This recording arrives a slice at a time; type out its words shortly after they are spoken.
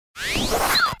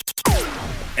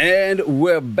And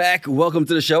we're back. Welcome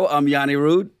to the show. I'm Yanni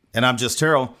Rude. And I'm just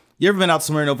Terrell. You ever been out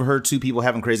somewhere and overheard two people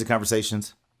having crazy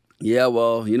conversations? Yeah,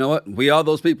 well, you know what? We are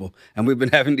those people. And we've been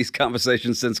having these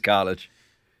conversations since college.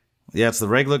 Yeah, it's the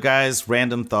regular guys,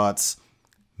 random thoughts.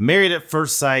 Married at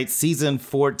First Sight, season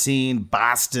 14,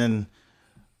 Boston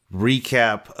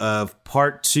recap of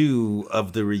part 2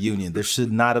 of the reunion. There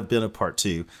should not have been a part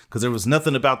 2 because there was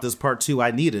nothing about this part 2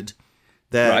 I needed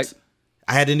that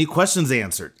I had any questions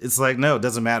answered. It's like, no, it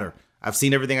doesn't matter. I've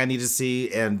seen everything I need to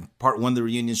see, and part 1 of the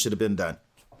reunion should have been done.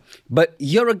 But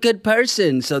you're a good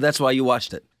person, so that's why you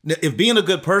watched it. If being a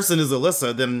good person is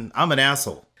Alyssa, then I'm an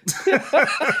asshole.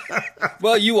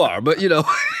 Well, you are, but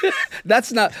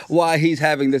that's not why he's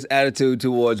having this attitude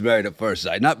towards Married at First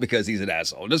Sight. Not because he's an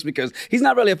asshole, just because he's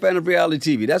not really a fan of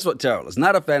reality TV. That's what Terrell is.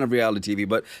 Not a fan of reality TV,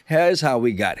 but here's how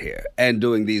we got here and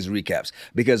doing these recaps.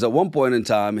 Because at one point in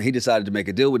time, he decided to make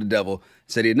a deal with the devil,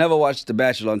 said he'd never watched The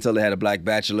Bachelor until they had a black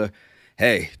bachelor.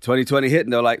 Hey, 2020 hit,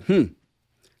 and they're like,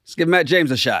 let's give Matt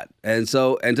James a shot. And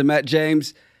to Matt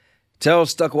James,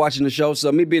 Terrell's stuck watching the show,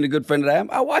 so me being a good friend that I am,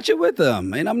 I watch it with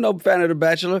him. And I'm no fan of The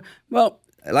Bachelor. Well,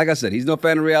 like I said, he's no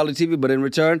fan of reality TV, but in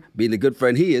return, being the good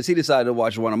friend he is, he decided to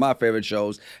watch one of my favorite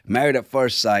shows, Married at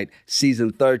First Sight,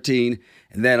 season 13.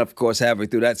 And then, of course, halfway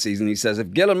through that season, he says,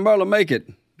 if Gil and Merla make it,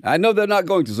 I know they're not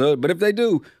going to, sir, but if they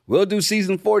do, we'll do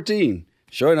season 14.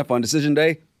 Sure enough, on decision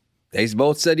day, they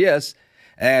both said yes.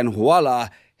 And voila,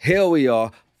 here we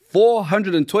are.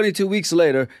 422 weeks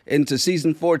later into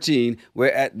season 14, we're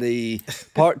at the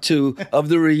part 2 of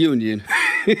the reunion.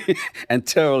 And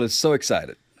Terrell is so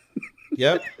excited.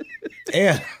 Yep.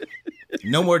 And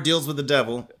no more deals with the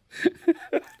devil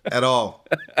at all.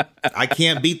 I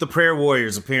can't beat the prayer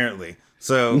warriors, apparently.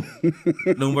 So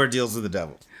no more deals with the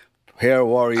devil. Prayer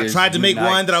warriors. I tried to make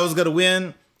one that I was going to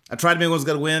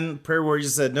win. Prayer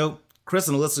warriors said, nope, Chris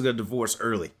and Alyssa got divorced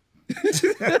early.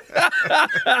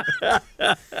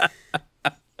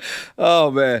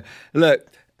 Oh man, look,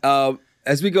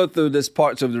 as we go through this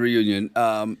parts of the reunion,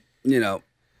 I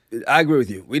agree with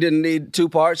you. We didn't need 2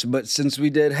 parts, but since we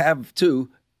did have 2,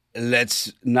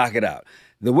 let's knock it out.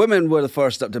 The women were the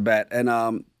first up to bat,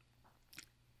 and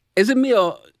is it me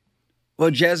or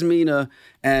Jasmina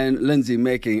and Lindsey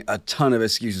making a ton of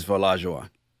excuses for Olajuwon?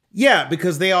 Yeah,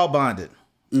 because they all bonded.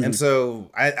 Mm-hmm. And so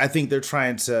I think they're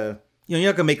trying to, you're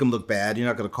not going to make them look bad. You're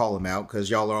not going to call them out because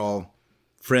y'all are all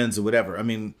friends or whatever. I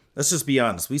mean, let's just be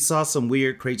honest. We saw some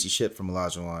weird, crazy shit from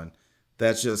Olajuwon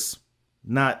that's just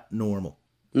not normal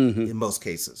in most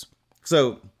cases.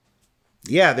 So,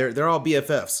 yeah, they're all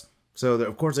BFFs. So,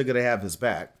 of course, they're going to have his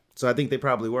back. So I think they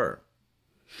probably were.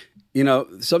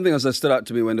 Something else that stood out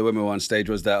to me when the women were on stage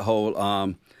was that whole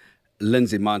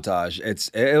Lindsey montage.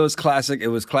 It was classic. It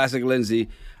was classic Lindsey.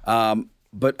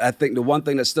 But I think the one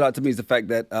thing that stood out to me is the fact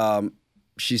that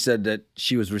she said that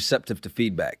she was receptive to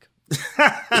feedback.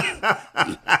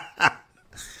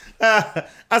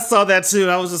 I saw that too.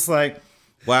 I was just like,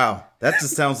 wow, that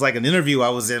just sounds like an interview I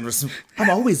was in. I'm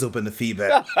always open to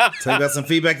feedback. Tell me about some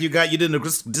feedback you got you didn't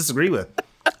disagree with.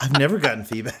 I've never gotten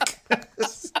feedback.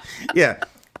 Yeah.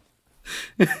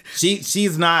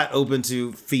 She's not open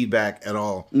to feedback at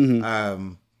all.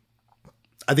 Mm-hmm.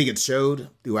 I think it showed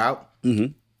throughout.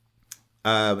 Mm-hmm.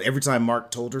 Every time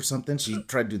Mark told her something, she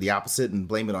tried to do the opposite and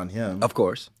blame it on him. Of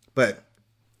course. But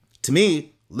to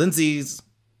me, Lindsey's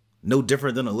no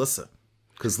different than Alyssa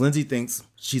because Lindsey thinks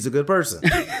she's a good person.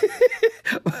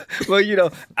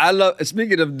 Well, I love,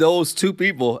 speaking of those 2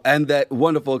 people and that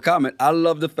wonderful comment, I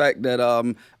love the fact that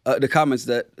the comments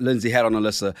that Lindsey had on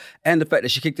Alyssa and the fact that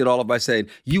she kicked it all off by saying,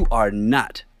 you are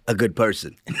not a good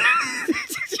person.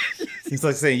 It's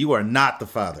like saying you are not the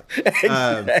father.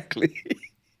 Exactly.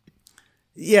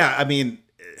 Yeah, I mean,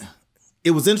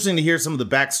 it was interesting to hear some of the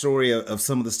backstory of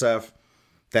some of the stuff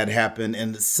that happened,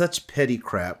 and it's such petty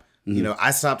crap. Mm-hmm.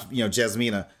 I stopped,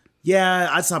 Jasmina. Yeah,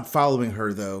 I stopped following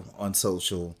her, though, on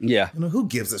social. Yeah. Who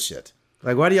gives a shit?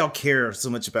 Like, why do y'all care so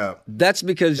much about That's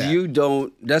because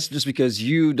that? That's just because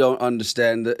you don't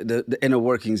understand the inner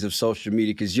workings of social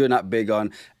media because you're not big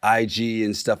on IG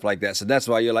and stuff like that. So that's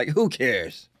why you're like, who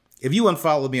cares? If you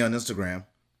unfollow me on Instagram,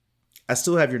 I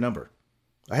still have your number.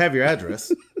 I have your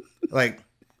address. Like,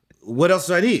 what else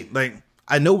do I need? Like,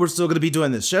 I know we're still going to be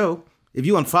doing this show. If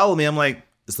you unfollow me, I'm like,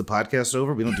 is the podcast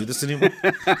over? We don't do this anymore?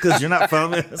 Because you're not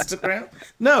following me on Instagram?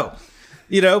 No.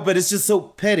 But it's just so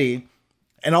petty.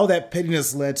 And all that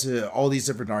pettiness led to all these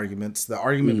different arguments. The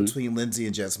argument between Lindsey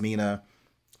and Jasmina.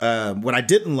 What I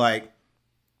didn't like,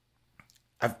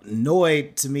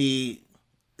 annoyed to me,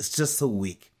 it's just so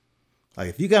weak. Like,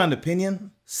 if you got an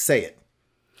opinion, say it.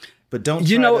 But don't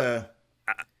try to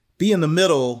be in the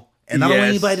middle. And I don't want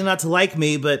anybody not to like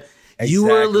me, but You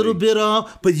were a little bit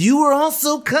off, but you were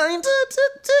also kind of.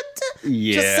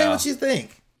 Yeah. Just say what you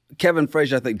think. Kevin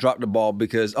Frazier, I think, dropped the ball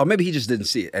because, or maybe he just didn't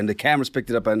see it, and the cameras picked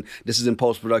it up, and this is in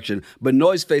post-production. But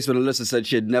Noy's face when Alyssa said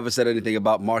she had never said anything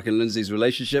about Mark and Lindsey's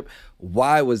relationship,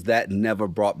 why was that never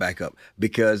brought back up?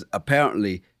 Because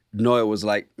apparently Noy was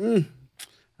like, I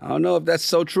don't know if that's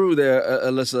so true there,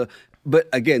 Alyssa. But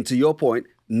again, to your point,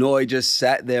 Noy just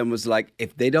sat there and was like,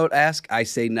 if they don't ask, I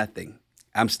say nothing.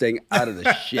 I'm staying out of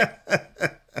the shit.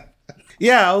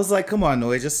 Yeah, I was like, come on,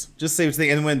 Noy, just say what you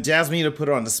think. And when Jasmina put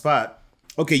her on the spot,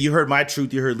 okay, you heard my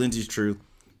truth, you heard Lindsey's truth.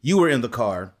 You were in the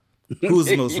car. Who was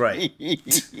the most right?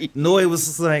 Noy was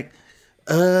just like,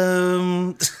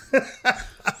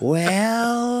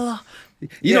 well.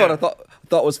 You know what I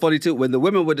thought was funny too? When the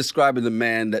women were describing the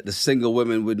man that the single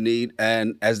women would need,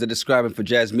 and as they're describing for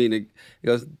Jasmina, he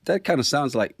goes, that kind of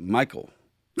sounds like Michael.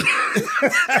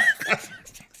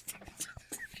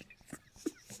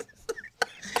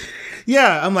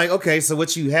 Yeah, I'm like, okay, so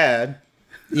what you had,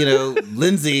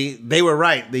 Lindsey, they were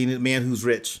right. They need a man who's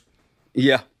rich.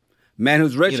 Yeah. Man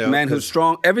who's rich, man who's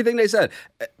strong, everything they said.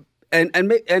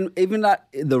 And even not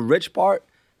the rich part,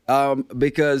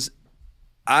 because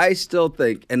I still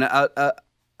think, and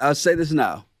I'll say this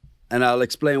now, and I'll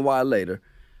explain why later,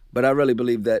 but I really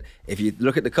believe that if you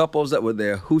look at the couples that were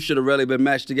there, who should have really been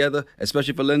matched together,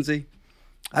 especially for Lindsey,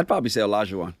 I'd probably say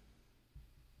Olajuwon.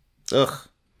 Ugh.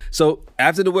 So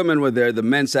after the women were there, the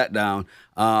men sat down,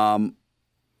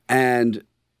 and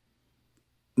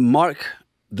Mark,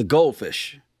 the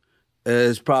Goldfish,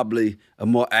 is probably a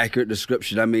more accurate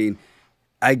description. I mean,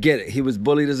 I get it. He was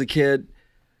bullied as a kid.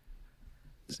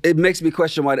 It makes me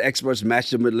question why the experts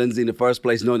matched him with Lindsey in the first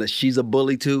place, knowing that she's a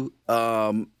bully too.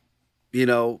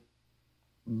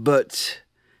 But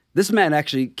this man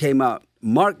actually came out.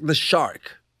 Mark the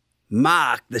Shark,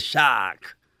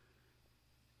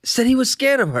 said he was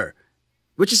scared of her,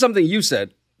 which is something you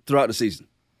said throughout the season.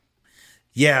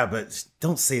 Yeah, but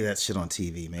don't say that shit on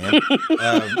TV, man.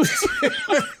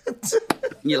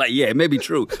 You're like, yeah, it may be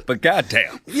true, but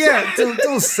goddamn. Yeah,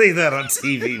 don't say that on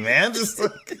TV, man. Just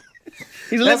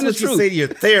he's living the truth. That's what you say to your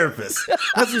therapist. That's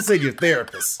what you say to your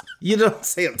therapist. You don't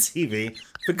say on TV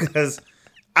because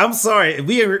I'm sorry. If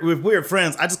we were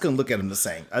friends, I just couldn't look at him the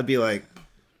same. I'd be like,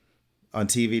 on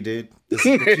TV, dude. This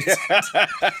is what you said.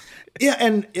 Yeah,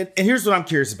 and here's what I'm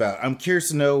curious about. I'm curious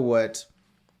to know what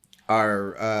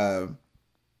our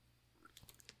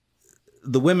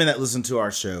the women that listen to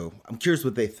our show, I'm curious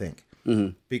what they think. Mm-hmm.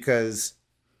 Because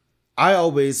I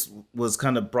always was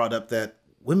kind of brought up that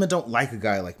women don't like a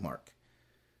guy like Mark.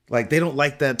 Like, they don't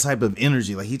like that type of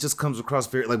energy. Like, he just comes across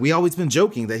very, like, we always been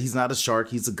joking that he's not a shark,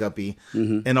 he's a guppy,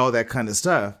 and all that kind of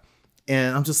stuff.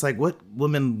 And I'm just like, what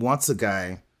woman wants a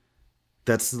guy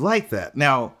that's like that?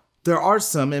 Now, there are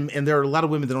some, and there are a lot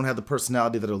of women that don't have the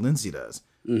personality that a Lindsey does.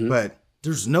 Mm-hmm. But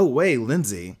there's no way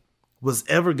Lindsey was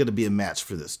ever going to be a match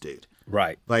for this dude.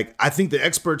 Right. Like, I think the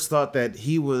experts thought that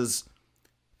he was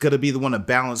going to be the one to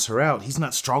balance her out. He's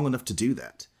not strong enough to do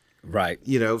that. Right.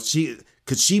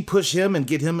 Could she push him and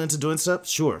get him into doing stuff?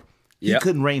 Sure. He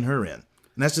couldn't rein her in. And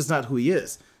that's just not who he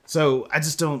is. So I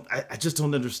just don't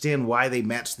understand why they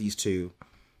matched these two,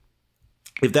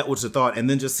 if that was the thought. And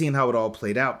then just seeing how it all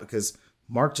played out, because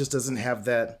Mark just doesn't have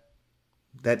that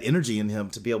energy in him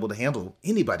to be able to handle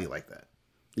anybody like that.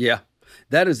 Yeah.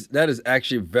 That is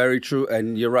actually very true,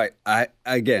 and you're right. I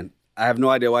have no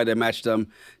idea why they matched them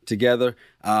together.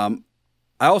 I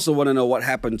also want to know what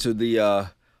happened to the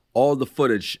all the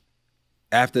footage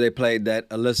after they played that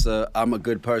Alyssa, I'm a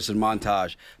good person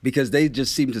montage, because they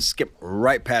just seemed to skip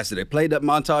right past it. They played that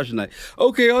montage and like,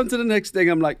 okay, on to the next thing.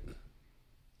 I'm like,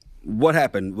 what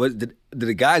happened? Did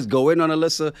the guys go in on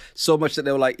Alyssa so much that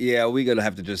they were like, yeah, we're going to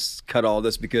have to just cut all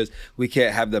this because we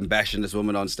can't have them bashing this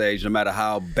woman on stage no matter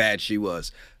how bad she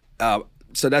was.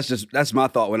 So that's my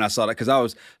thought when I saw that, because I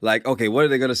was like, okay, what are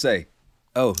they going to say?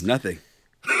 Oh, nothing.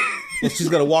 She's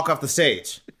going to walk off the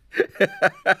stage.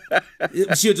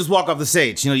 She'll just walk off the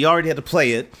stage. You already had to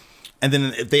play it. And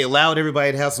then if they allowed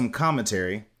everybody to have some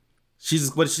commentary,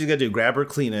 what is she going to do? Grab her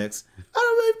Kleenex. I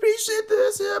don't really appreciate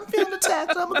this. I'm feeling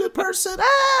attacked. I'm a good person.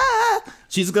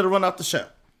 She's going to run off the show.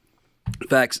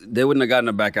 Facts. They wouldn't have gotten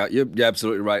her back out. You're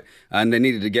absolutely right. And they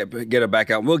needed to get her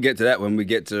back out. We'll get to that when we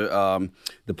get to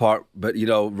the part. But,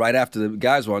 right after the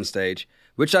guys were on stage,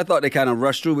 which I thought they kind of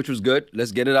rushed through, which was good.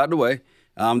 Let's get it out of the way.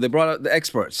 They brought out the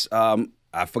experts.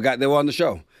 I forgot they were on the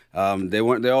show. They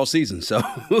weren't there all season. So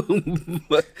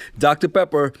but Dr.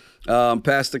 Pepper,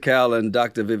 Pastor Cal, and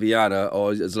Dr. Viviana,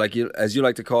 or as you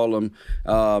like to call them,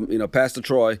 Pastor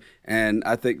Troy. And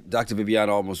I think Dr.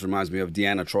 Viviana almost reminds me of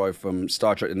Deanna Troy from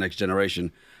Star Trek: The Next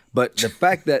Generation. But the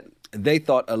fact that they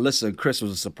thought Alyssa and Chris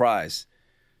was a surprise.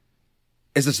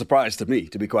 It's a surprise to me,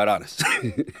 to be quite honest.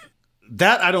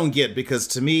 That I don't get, because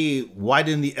to me, why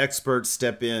didn't the experts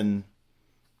step in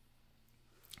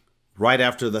right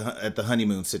after the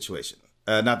honeymoon situation?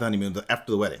 Not the honeymoon,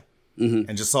 after the wedding.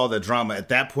 And just saw the drama. At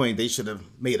that point, they should have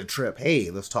made a trip. Hey,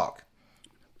 let's talk.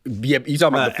 Yeah, you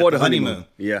talking about before the honeymoon?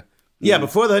 Yeah. Yeah,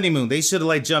 before the honeymoon, they should have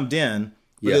like jumped in,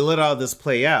 but they let all this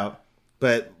play out.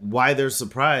 But why they're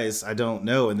surprised, I don't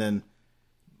know. And then,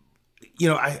 you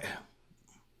know,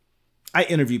 I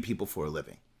interview people for a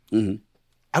living.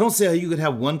 I don't see how you could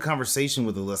have one conversation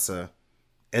with Alyssa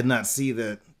and not see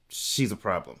that she's a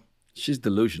problem. She's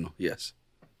delusional, yes.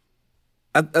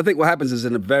 I think what happens is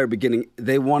in the very beginning,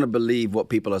 they want to believe what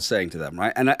people are saying to them,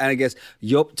 right? And I guess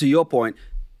to your point,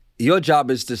 your job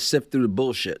is to sift through the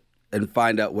bullshit and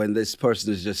find out when this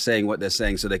person is just saying what they're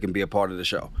saying so they can be a part of the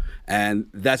show. And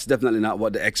that's definitely not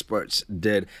what the experts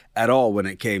did at all when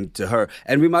it came to her.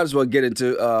 And we might as well get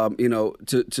into,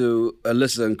 to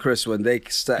Alyssa and Chris when they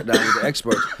sat down with the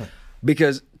experts.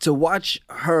 Because to watch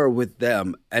her with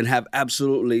them and have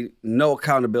absolutely no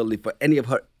accountability for any of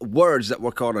her words that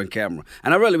were caught on camera.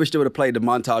 And I really wish they would have played the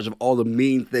montage of all the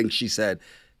mean things she said.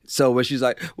 So when she's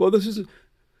like, well,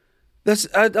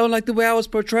 I don't like the way I was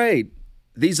portrayed.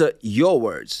 These are your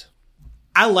words.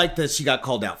 I like that she got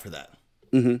called out for that.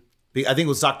 I think it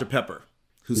was Dr. Pepper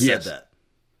who said that.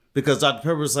 Because Dr.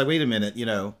 Pepper was like, wait a minute,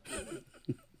 you're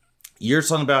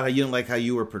talking about how you didn't like how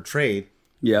you were portrayed.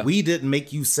 Yeah. We didn't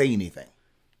make you say anything.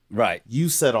 Right. You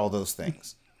said all those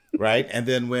things. Right? And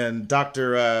then when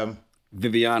Dr.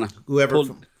 Viviana, whoever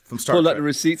from Star pulled Trek. out the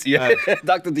receipts. Yeah.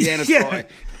 Dr. Deanna Troy.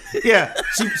 Yeah.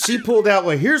 She pulled out,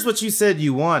 well, here's what you said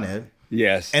you wanted.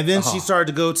 Yes. And then she started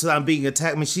to go to, I'm being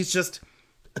attacked. I mean, she's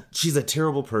a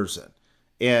terrible person.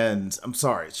 And I'm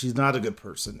sorry, she's not a good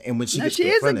person. And when she gets confronted, she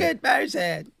is a good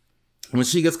person. When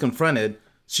she gets confronted,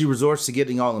 she resorts to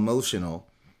getting all emotional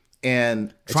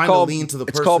and trying to lean to the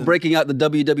person. It's called breaking out the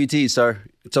WWT, sir.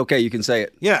 It's okay, you can say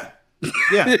it. Yeah.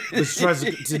 Yeah. But she tries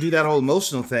to do that whole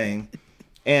emotional thing.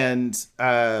 And,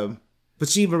 but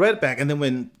she even read it back. And then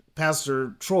when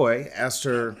Pastor Troy asked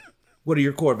her, what are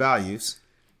your core values?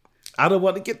 I don't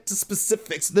want to get to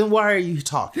specifics. Then why are you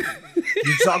talking?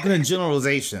 You're talking in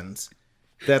generalizations.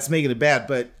 That's making it bad.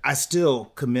 But I still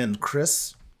commend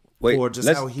Chris for just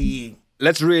how he...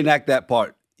 Let's reenact that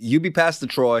part. You be Pastor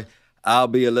Troy. I'll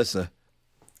be Alyssa.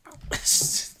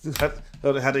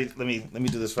 Let me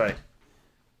do this right.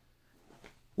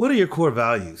 What are your core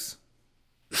values?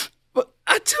 But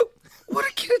I don't want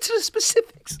to get into the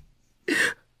specifics.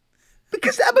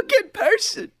 Because I'm a good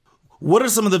person. What are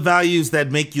some of the values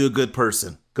that make you a good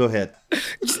person? Go ahead.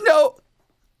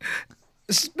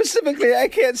 Specifically, I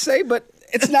can't say, but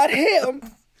it's not him.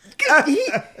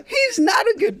 He's not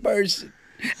a good person.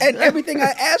 And everything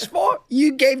I asked for,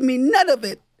 you gave me none of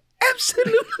it.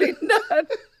 Absolutely none.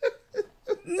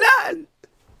 None.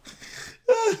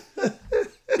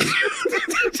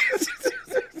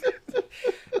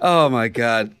 Oh my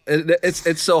God!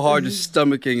 It's so hard just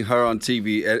stomaching her on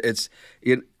TV.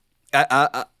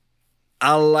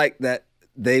 I like that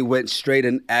they went straight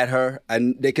in at her,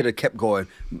 and they could have kept going.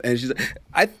 And she's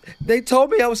like, they told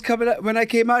me I was coming up when I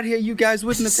came out here. You guys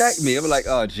wouldn't attack me. I'm like,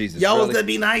 oh Jesus! Y'all really? was gonna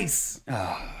be nice.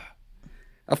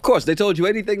 Of course, they told you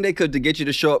anything they could to get you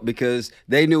to show up because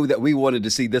they knew that we wanted to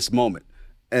see this moment,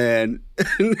 and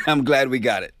I'm glad we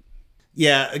got it.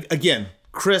 Yeah. Again,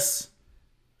 Chris,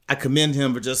 I commend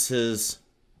him for just his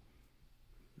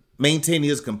maintaining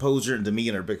his composure and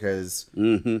demeanor, because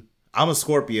I'm a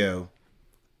Scorpio.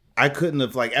 I couldn't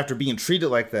have, after being treated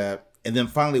like that and then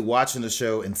finally watching the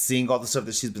show and seeing all the stuff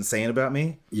that she's been saying about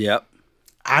me. Yep.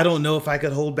 I don't know if I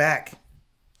could hold back.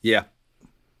 Yeah.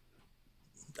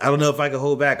 I don't know if I could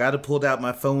hold back. I'd have pulled out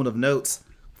my phone of notes.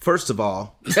 First of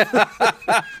all,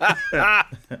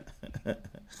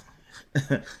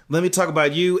 let me talk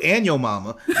about you and your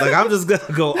mama. I'm just going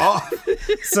to go off.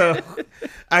 So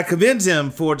I commend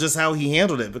him for just how he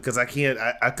handled it, because I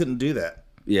couldn't do that.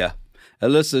 Yeah.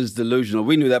 Alyssa's delusional.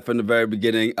 We knew that from the very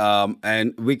beginning,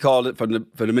 and we called it from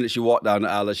the minute she walked down the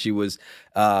aisle. She was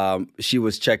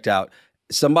checked out.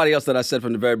 Somebody else that I said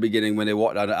from the very beginning when they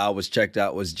walked down the aisle was checked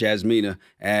out was Jasmina.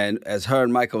 And as her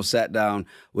and Michael sat down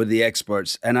with the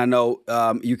experts, and I know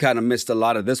you kind of missed a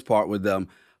lot of this part with them,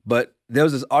 but there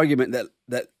was this argument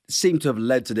that seemed to have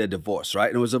led to their divorce, right?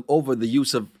 And it was over the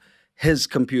use of his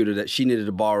computer that she needed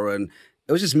to borrow, and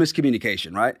it was just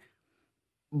miscommunication, right?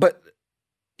 But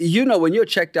when you're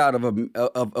checked out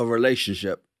of a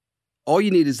relationship, all you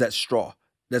need is that straw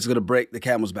that's going to break the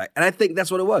camel's back. And I think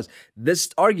that's what it was. This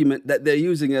argument that they're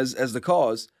using as the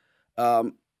cause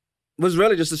was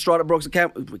really just the straw that broke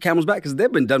the camel's back because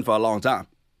they've been done for a long time.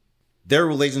 Their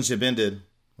relationship ended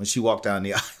when she walked down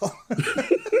the aisle.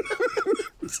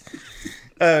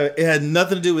 It had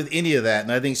nothing to do with any of that.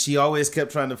 And I think she always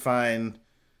kept trying to find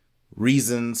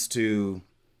reasons to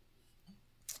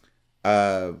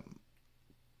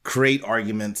create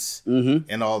arguments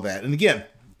and all that. And again,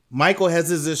 Michael has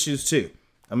his issues too.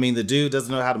 I mean, the dude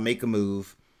doesn't know how to make a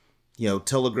move,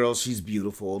 tell a girl she's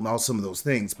beautiful and all some of those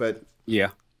things. But yeah,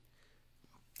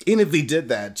 even if he did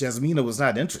that, Jasmina was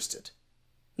not interested.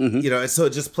 And so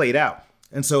it just played out.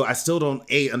 And so I still don't,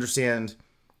 understand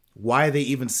why they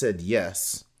even said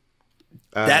yes.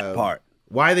 That part.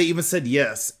 Why they even said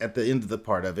yes at the end of the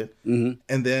part of it. And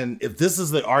then if this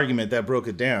is the argument that broke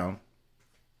it down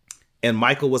and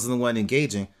Michael wasn't the one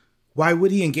engaging, why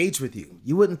would he engage with you?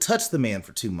 You wouldn't touch the man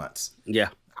for 2 months. Yeah.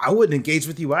 I wouldn't engage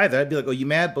with you either. I'd be like, oh, you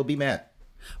mad? Well, be mad.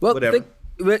 Well, whatever.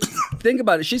 Think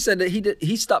about it. She said that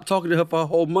he stopped talking to her for a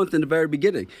whole month in the very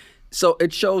beginning. So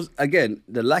it shows, again,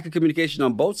 the lack of communication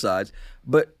on both sides.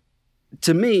 But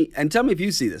to me, and tell me if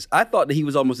you see this, I thought that he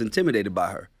was almost intimidated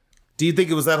by her. Do you think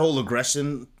it was that whole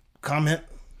aggression comment?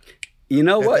 You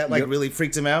know what? That really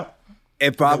freaked him out?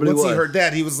 It probably was. Once he heard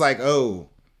that, he was like, oh.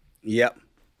 Yep.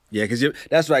 Yeah, because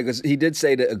that's right, because he did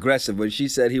say that aggressive. When she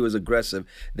said he was aggressive,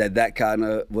 that kind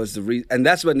of was the reason. And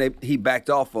that's when he backed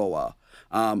off for a while.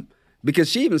 Because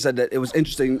she even said that it was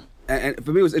interesting, and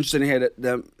for me it was interesting to hear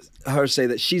her say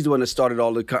that she's the one that started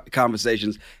all the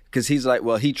conversations, because he's like,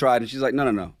 well, he tried, and she's like,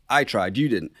 no, I tried, you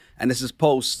didn't. And this is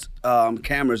post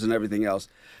cameras and everything else.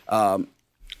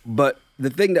 But the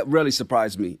thing that really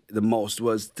surprised me the most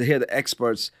was to hear the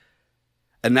experts'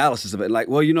 analysis of it. Like,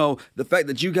 well, the fact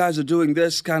that you guys are doing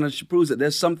this kind of proves that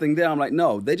there's something there. I'm like,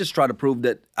 no, they just try to prove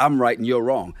that I'm right and you're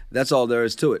wrong. That's all there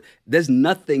is to it. There's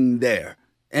nothing there.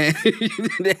 And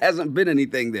there hasn't been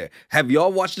anything there. Have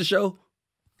y'all watched the show?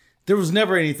 There was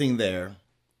never anything there.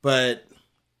 But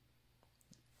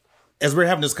as we're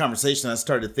having this conversation, I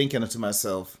started thinking to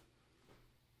myself,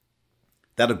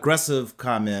 that aggressive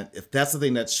comment, if that's the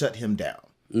thing that shut him down.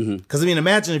 Because,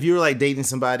 imagine if you were like dating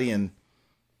somebody and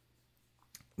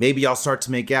maybe y'all start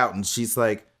to make out and she's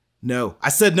like, no. I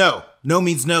said no. No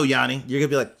means no, Yanni. You're going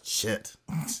to be like, shit.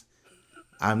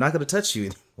 I'm not going to touch you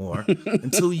anymore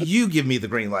until you give me the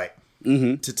green light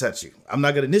to touch you. I'm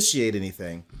not going to initiate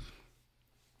anything.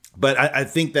 But I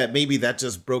think that maybe that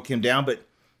just broke him down. But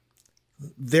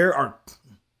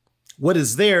what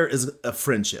is there is a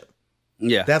friendship.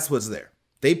 Yeah. That's what's there.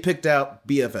 They picked out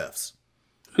BFFs.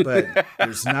 But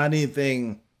there's not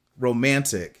anything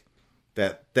romantic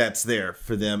that's there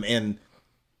for them. And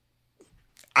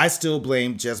I still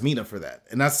blame Jasmina for that.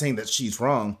 And not saying that she's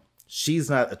wrong. She's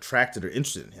not attracted or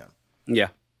interested in him. Yeah.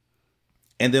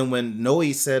 And then when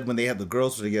Noe said when they had the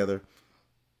girls together,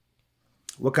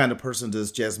 what kind of person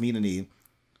does Jasmina need?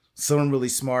 Someone really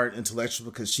smart, intellectual,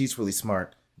 because she's really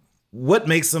smart. What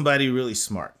makes somebody really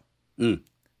smart?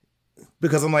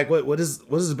 Because I'm like, what is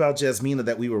about Jasmina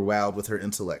that we were wowed with her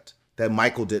intellect that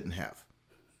Michael didn't have?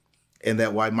 And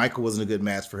that why Michael wasn't a good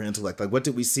match for her intellect? Like, what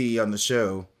did we see on the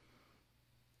show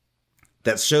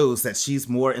that shows that she's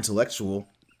more intellectual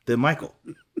than Michael?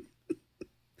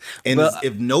 And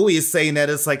if Noe is saying that,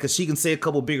 it's like, because she can say a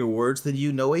couple bigger words than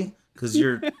you, Noe, because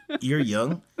you're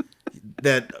young,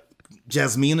 that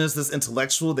Jasmina is this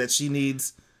intellectual that she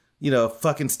needs,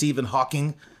 fucking Stephen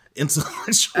Hawking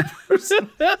intellectual person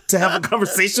to have a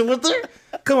conversation with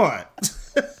her? Come on.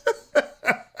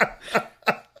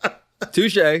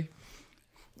 Touche.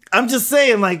 I'm just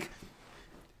saying, like,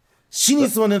 she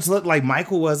needs someone intellect like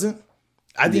Michael wasn't.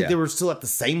 I think they were still at the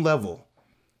same level,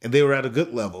 and they were at a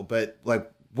good level. But like,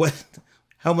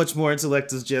 how much more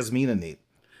intellect does Jasmina need?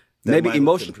 Maybe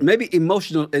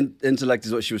emotional intellect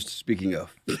is what she was speaking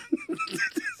of.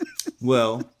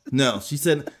 Well, no, she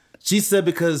said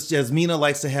because Jasmina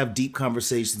likes to have deep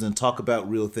conversations and talk about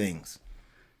real things.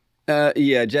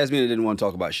 Yeah, Jasmina didn't want to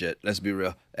talk about shit. Let's be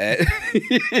real.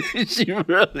 She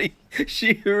really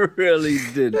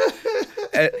did.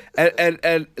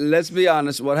 And let's be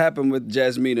honest, what happened with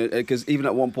Jasmina, because even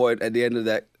at one point at the end of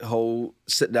that whole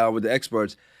sit down with the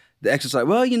experts like,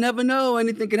 well, you never know,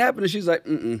 anything can happen. And she's like,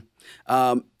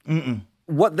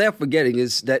 What they're forgetting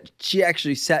is that she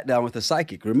actually sat down with a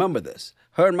psychic. Remember this.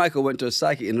 Her and Michael went to a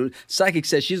psychic, and the psychic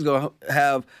said she's going to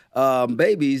have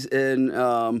babies in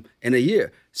a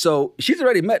year. So she's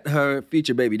already met her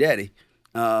future baby daddy.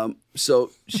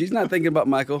 So she's not thinking about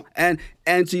Michael. And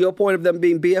to your point of them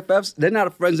being BFFs, they're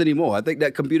not friends anymore. I think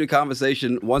that computer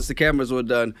conversation, once the cameras were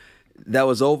done, that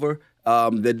was over.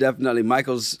 They're definitely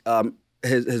Michael's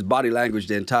his body language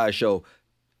the entire show,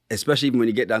 especially even when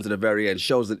you get down to the very end,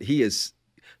 shows that he is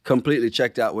completely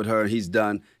checked out with her, and he's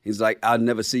done. He's like, I'll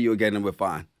never see you again, and we're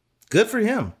fine. Good for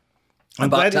him. I'm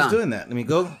About glad time. he's doing that. I mean,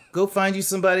 go find you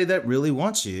somebody that really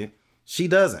wants you. She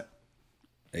doesn't.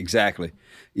 Exactly.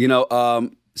 You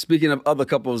know, speaking of other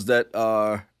couples that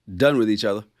are done with each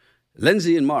other,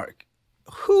 Lindsey and Mark.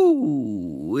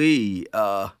 We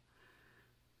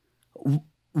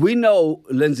know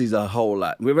Lindsey's a whole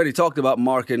lot. We already talked about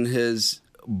Mark and his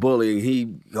bullying. He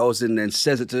goes in and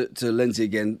says it to Lindsey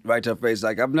again, right to her face,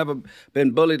 like, I've never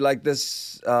been bullied like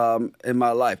this in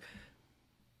my life.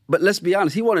 But let's be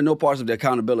honest, he wanted no parts of the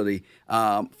accountability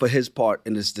for his part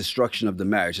in this destruction of the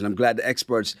marriage. And I'm glad the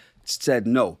experts said,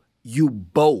 no, you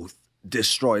both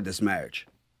destroyed this marriage.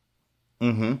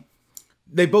 Mm-hmm.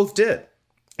 They both did.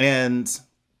 And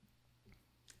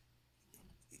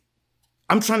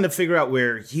I'm trying to figure out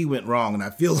where he went wrong. And I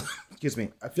feel,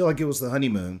 I feel like it was the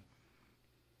honeymoon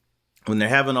when they're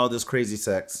having all this crazy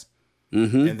sex.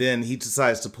 Mm-hmm. And then he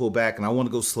decides to pull back, and I want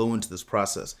to go slow into this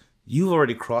process. You've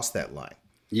already crossed that line.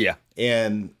 Yeah.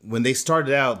 And when they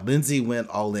started out, Lindsey went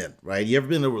all in, right? You ever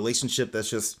been in a relationship that's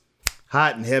just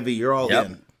hot and heavy? You're all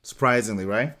in, surprisingly,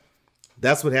 right?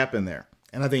 That's what happened there.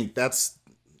 And I think that's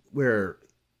where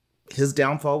his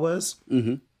downfall was.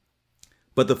 Mm-hmm.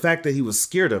 But the fact that he was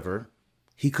scared of her,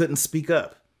 he couldn't speak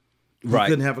up. He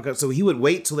couldn't have a... So he would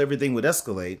wait till everything would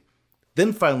escalate,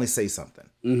 then finally say something.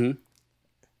 Mm-hmm.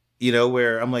 You know,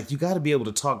 where I'm like, you got to be able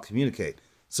to talk, communicate.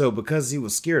 So because he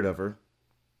was scared of her,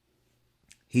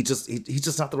 he's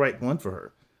just not the right one for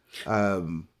her.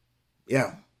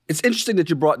 Yeah. It's interesting that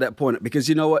you brought that point up, because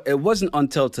you know what? It wasn't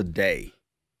until today,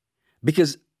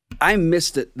 because I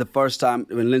missed it the first time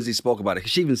when Lindsey spoke about it.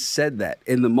 She even said that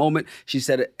in the moment. She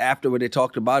said it after when they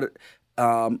talked about it.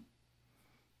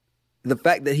 The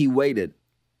fact that he waited,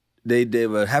 they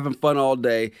were having fun all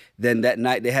day. Then that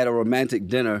night they had a romantic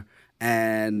dinner,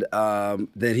 and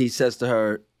then he says to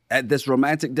her at this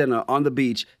romantic dinner on the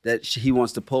beach that he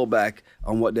wants to pull back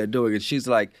on what they're doing, and she's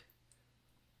like,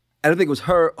 and I think it was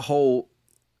her whole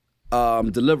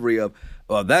delivery of,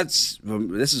 well, this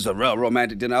is a real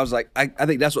romantic dinner. I was like, I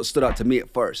think that's what stood out to me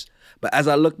at first. But as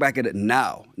I look back at it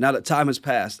now that time has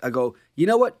passed, I go, you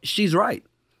know what? She's right.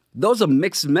 Those are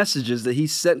mixed messages that he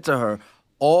sent to her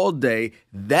all day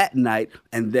that night.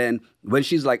 And then when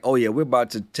she's like, oh yeah, we're about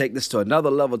to take this to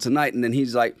another level tonight. And then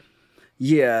he's like,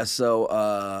 yeah,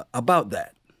 so about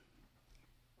that.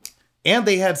 And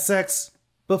they had sex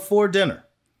before dinner.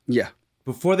 Yeah.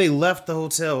 Before they left the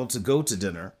hotel to go to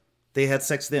dinner, they had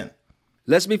sex then.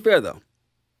 Let's be fair, though.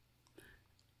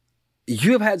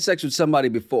 You have had sex with somebody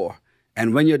before,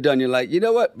 and when you're done, you're like, you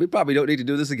know what? We probably don't need to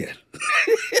do this again.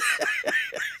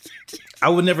 I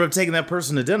would never have taken that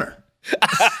person to dinner.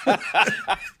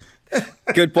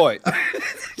 Good point.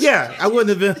 Yeah, I wouldn't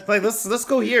have been like, let's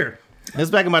go here. It's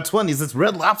back in my 20s. It's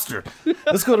Red Lobster.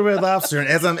 Let's go to Red Lobster. And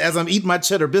as I'm eating my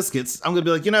cheddar biscuits, I'm gonna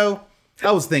be like, you know,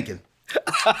 I was thinking,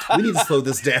 we need to slow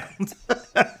this down.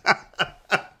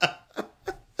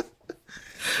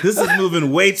 This is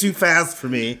moving way too fast for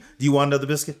me. Do you want another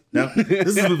biscuit? No?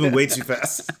 This is moving way too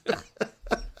fast.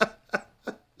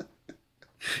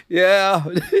 Yeah,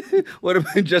 would have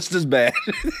been just as bad.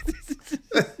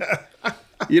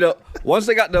 You know, once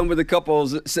they got done with the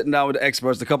couples sitting down with the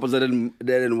experts, the couples that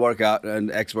didn't work out, and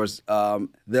the experts,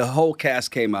 the whole cast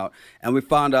came out, and we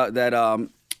found out that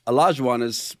Olajuwon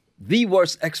is the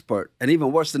worst expert, and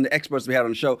even worse than the experts we had on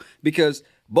the show, because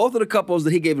both of the couples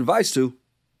that he gave advice to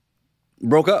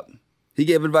broke up. He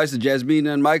gave advice to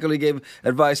Jasmina and Michael. He gave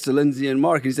advice to Lindsey and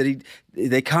Mark. He said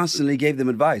they constantly gave them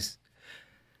advice.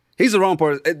 He's the wrong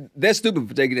person. They're stupid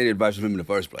for taking any advice from him in the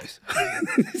first place.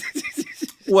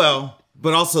 Well,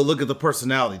 but also look at the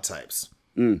personality types.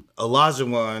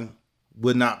 Olajuwon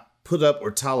would not put up or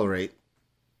tolerate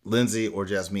Lindsey or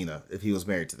Jasmina if he was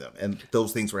married to them, and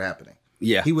those things were happening.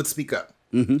 Yeah, he would speak up.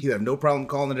 Mm-hmm. He'd have no problem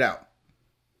calling it out.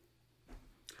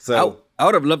 So I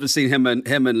would have loved to see him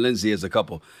and Lindsey as a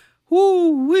couple.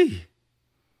 Woo-wee.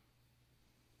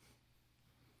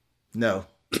 No.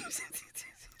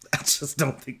 I just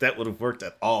don't think that would have worked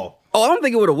at all. Oh, I don't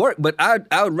think it would have worked, but I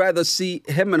would rather see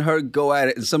him and her go at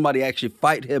it and somebody actually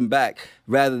fight him back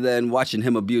rather than watching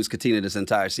him abuse Katina this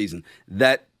entire season.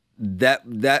 That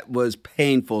was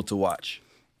painful to watch.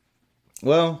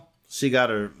 Well, she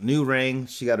got her new ring.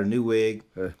 She got her new wig.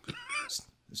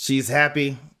 She's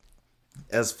happy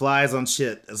as flies on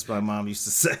shit, as my mom used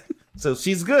to say. So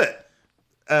she's good.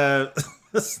 Not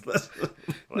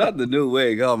the new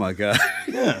wig. Oh, my God.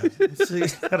 Yeah. She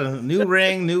got a new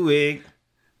ring, new wig.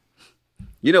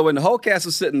 You know, when the whole cast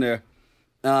was sitting there,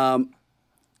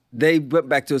 they went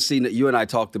back to a scene that you and I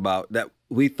talked about that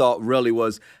we thought really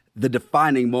was the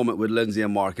defining moment with Lindsey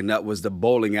and Mark, and that was the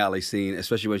bowling alley scene,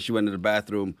 especially when she went to the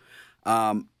bathroom.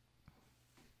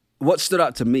 What stood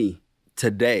out to me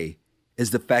today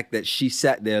is the fact that she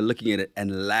sat there looking at it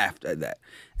and laughed at that.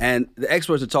 And the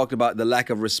experts have talked about the lack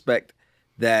of respect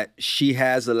that she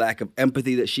has, the lack of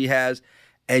empathy that she has,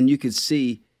 and you could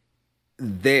see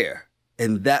there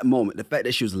in that moment, the fact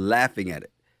that she was laughing at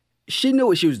it. She knew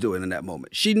what she was doing in that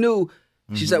moment. She knew,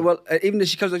 she said, well, even if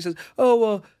she comes and says, oh,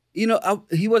 well, you know,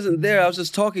 he wasn't there. I was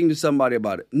just talking to somebody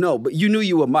about it. No, but you knew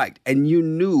you were mic'd, and you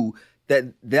knew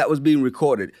that that was being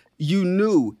recorded. You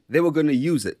knew they were going to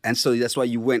use it. And so that's why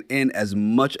you went in as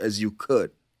much as you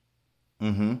could.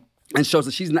 And shows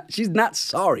that she's not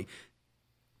sorry.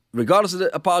 Regardless of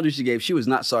the apology she gave, she was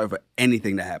not sorry for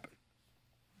anything that happened.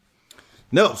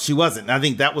 No, she wasn't. I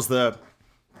think that was the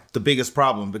biggest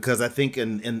problem, because I think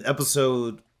in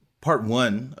episode part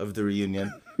 1 of the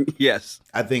reunion, yes,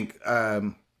 I think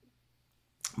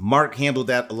Mark handled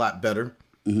that a lot better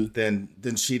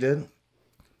than she did.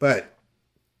 But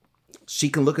she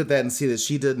can look at that and see that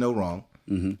she did no wrong.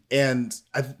 And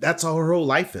that's all her whole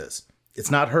life is.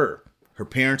 It's not her. Her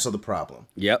parents are the problem.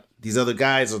 Yep. These other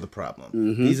guys are the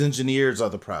problem. These engineers are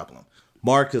the problem.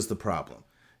 Mark is the problem.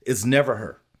 It's never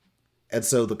her. And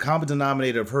so the common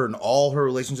denominator of her and all her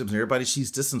relationships and everybody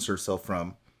she's distanced herself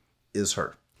from is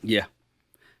her. Yeah.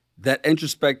 That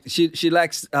she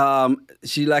lacks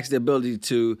the ability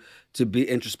to be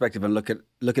introspective and look in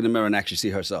the mirror and actually see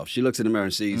herself. She looks in the mirror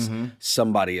and sees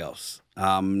somebody else.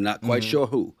 I'm not quite sure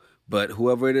who, but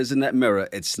whoever it is in that mirror,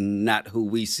 it's not who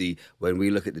we see when we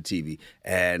look at the TV.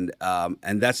 And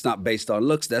that's not based on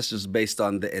looks. That's just based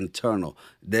on the internal.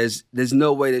 There's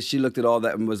no way that she looked at all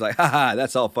that and was like, ha,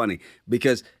 that's all funny.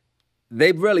 Because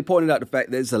they've really pointed out the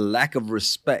fact there's a lack of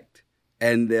respect.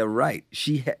 And they're right.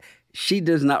 She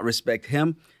does not respect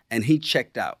him, and he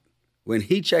checked out. When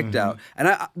he checked out,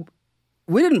 and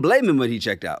we didn't blame him when he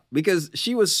checked out, because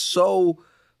she was so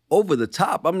over the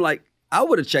top. I'm like, I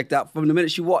would have checked out from the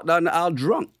minute she walked down the aisle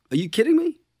drunk. Are you kidding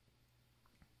me?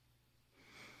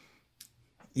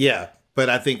 Yeah, but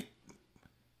I think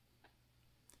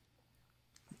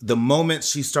the moment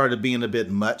she started being a bit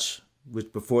much,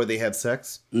 which before they had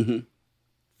sex,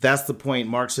 that's the point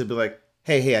Mark should be like,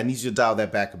 hey, I need you to dial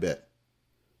that back a bit.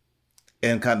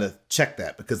 And kind of check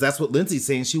that, because that's what Lindsey's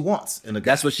saying she wants in a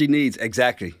guy. That's what she needs,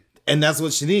 exactly. And that's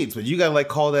what she needs. But you got to like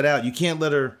call that out. You can't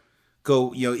let her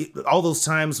go, you know, all those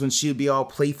times when she would be all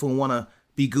playful and want to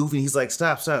be goofy. And he's like,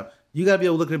 stop. You got to be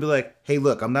able to look at her and be like, hey,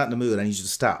 look, I'm not in the mood. I need you to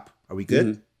stop. Are we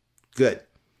good? Good.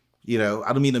 You know,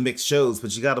 I don't mean to mix shows,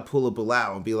 but you got to pull a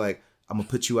Bilal and be like, I'm going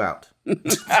to put you out.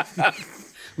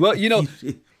 Well, you know,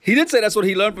 he did say that's what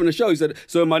he learned from the show. He said,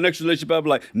 so in my next relationship, I'll be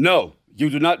like, no. You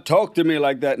do not talk to me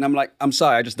like that. And I'm like, I'm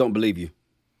sorry, I just don't believe you.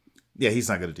 Yeah, he's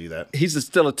not going to do that. He's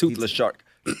still a toothless shark.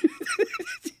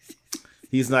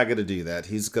 He's not going to do that.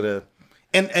 He's going to...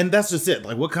 And that's just it.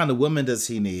 Like, what kind of woman does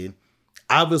he need?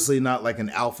 Obviously not like an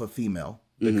alpha female,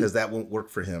 because that won't work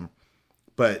for him.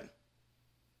 But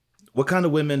what kind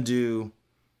of women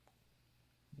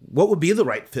what would be the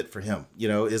right fit for him? You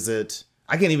know, is it...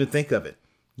 I can't even think of it.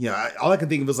 You know, all I can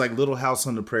think of is like Little House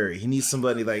on the Prairie. He needs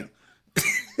somebody like...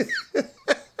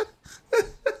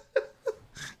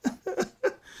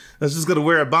 That's just gonna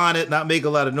wear a bonnet, not make a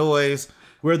lot of noise,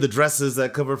 wear the dresses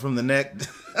that cover from the neck.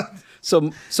 So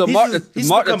Mark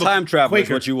the time traveler is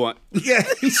what you want. Yeah,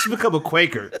 he should become a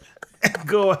Quaker.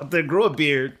 Go out there, grow a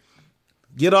beard,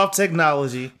 get off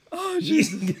technology,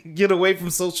 get away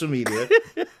from social media.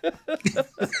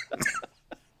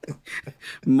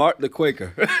 Mark the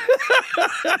Quaker.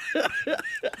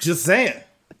 Just saying.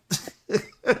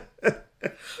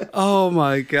 Oh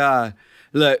my God.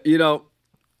 Look, you know,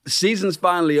 season's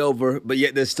finally over, but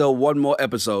yet there's still one more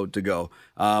episode to go.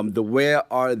 The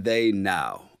Where Are They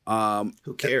Now?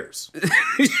 Who cares?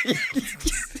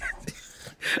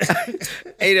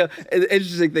 You know, the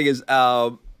interesting thing is,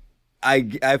 I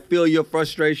feel your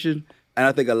frustration, and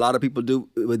I think a lot of people do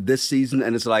with this season.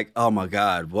 And it's like, oh my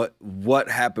God, what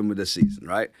happened with this season,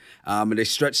 right? And they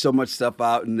stretch so much stuff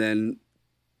out, and then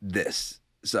this.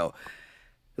 So,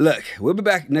 look, we'll be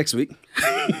back next week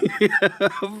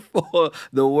for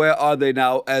the Where Are They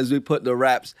Now, as we put the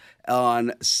wraps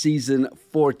on season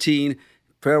 14.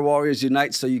 Prayer Warriors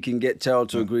Unite so you can get Terrell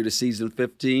to agree to season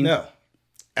 15. No.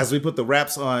 As we put the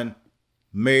wraps on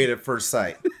Married at First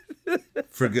Sight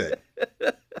for good.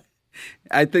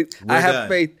 I think We're done.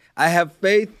 faith. I have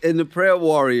faith in the Prayer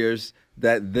Warriors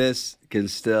that this can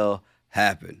still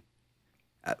happen.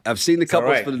 I've seen the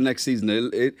couples for the next season.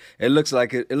 It looks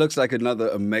like it looks like another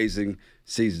amazing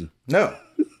season. No.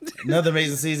 Another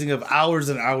amazing season of hours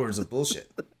and hours of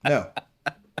bullshit. No.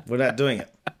 We're not doing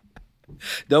it.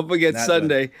 Don't forget, Not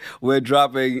Sunday, we're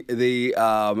dropping the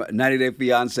 90 Day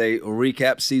Fiancé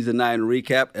recap, season 9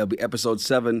 recap. It'll be episode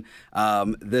 7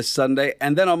 this Sunday.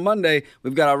 And then on Monday,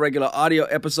 we've got our regular audio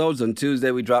episodes. On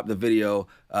Tuesday, we drop the video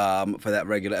for that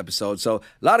regular episode. So a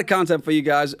lot of content for you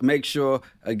guys. Make sure,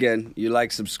 again, you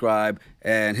like, subscribe,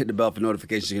 and hit the bell for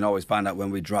notifications. You can always find out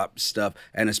when we drop stuff,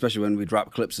 and especially when we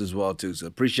drop clips as well, too. So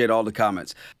appreciate all the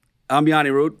comments. I'm Yanni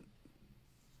Root.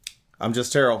 I'm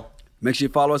just Terrell. Make sure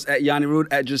you follow us at Yanni Root,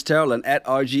 at Just Terrell, and at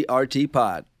RGRT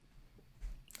Pod.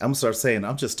 I'm going to start saying,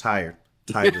 I'm just tired.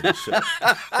 Tired of this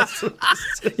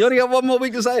shit. You only got one more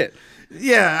week to say it.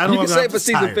 Yeah, I don't You want can say it for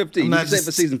season 15. You can say it just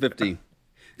for season 15.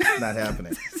 Not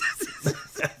happening.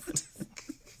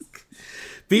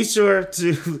 Be sure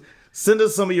to send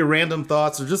us some of your random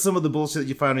thoughts or just some of the bullshit that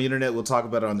you find on the internet. We'll talk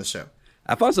about it on the show.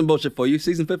 I found some bullshit for you,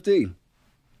 season 15.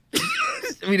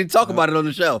 We didn't talk about it on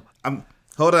the show.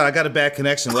 Hold on, I got a bad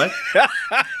connection. What?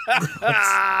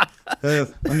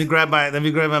 Let me grab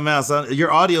my mouse.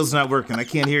 Your audio's not working. I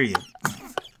can't hear you.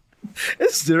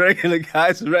 It's the Regular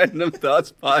Guys Random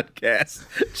Thoughts Podcast.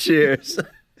 Cheers.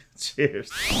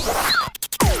 Cheers.